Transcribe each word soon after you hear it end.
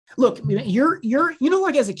Look,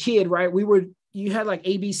 like as a kid, right? You had like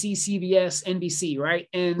ABC, CBS, NBC, right?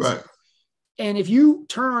 Right. And if you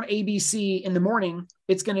turn on ABC in the morning,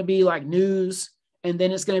 it's going to be like news, and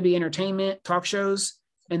then it's going to be entertainment, talk shows,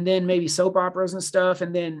 and then maybe soap operas and stuff,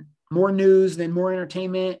 and then more news, then more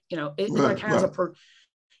entertainment. It like Right. has Right.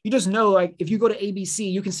 you just know, like if you go to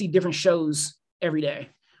ABC, you can see different shows every day. Right.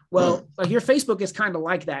 Well, like your Facebook is kind of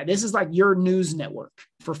like that. This is like your news network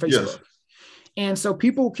for Yes. Facebook. And so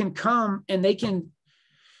people can come and they can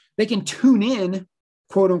tune in,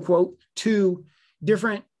 quote unquote, to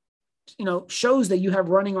different, shows that you have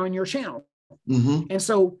running on your channel. Mm-hmm. And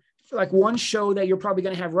so like one show that you're probably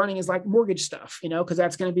going to have running is like mortgage stuff, because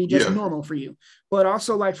that's going to be just Yeah. normal for you. But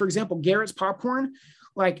also, like, for example, Garrett's Popcorn,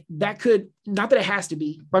 like that could, not that it has to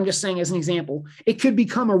be, but I'm just saying as an example, it could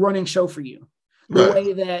become a running show for you. The Right.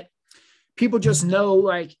 way that people just know,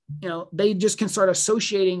 like, they just can start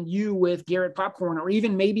associating you with Garrett Popcorn, or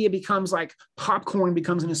even maybe it becomes like popcorn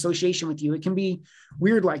becomes an association with you. It can be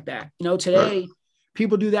weird like that. Right. Today,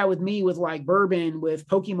 people do that with me, with like bourbon, with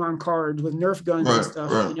Pokemon cards, with Nerf guns and Right. stuff.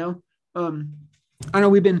 Right. Um, I know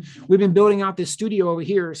we've been building out this studio over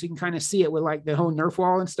here, so you can kind of see it with like the whole Nerf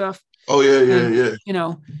wall and stuff. Oh yeah. Yeah. And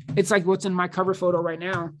Yeah. it's like what's in my cover photo right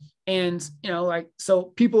now. And like, so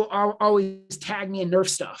people always tag me in Nerf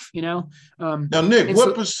stuff. Now, Nick, And what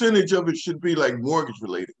so percentage of it should be like mortgage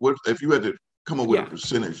related? What if you had to come up with a yeah,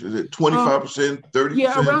 percentage? Is it 25%,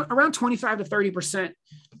 yeah, 30%? around 25 to 30%.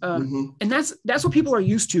 Mm-hmm. And that's what people are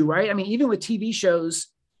used to, right? I mean, even with TV shows,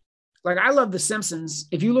 like I love The Simpsons.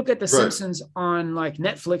 If you look at The Right. Simpsons on like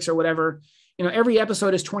Netflix or whatever, every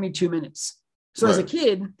episode is 22 minutes. So as a Right.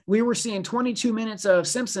 kid, we were seeing 22 minutes of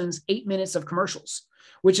Simpsons, 8 minutes of commercials,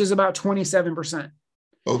 which is about 27%.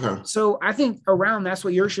 Okay. So I think around that's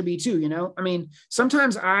what yours should be too. I mean,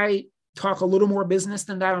 sometimes I talk a little more business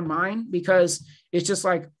than that on mine because it's just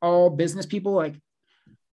like all business people. Like,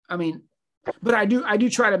 I mean, but I do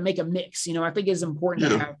try to make a mix. I think it's important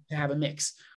to Yeah. have a mix.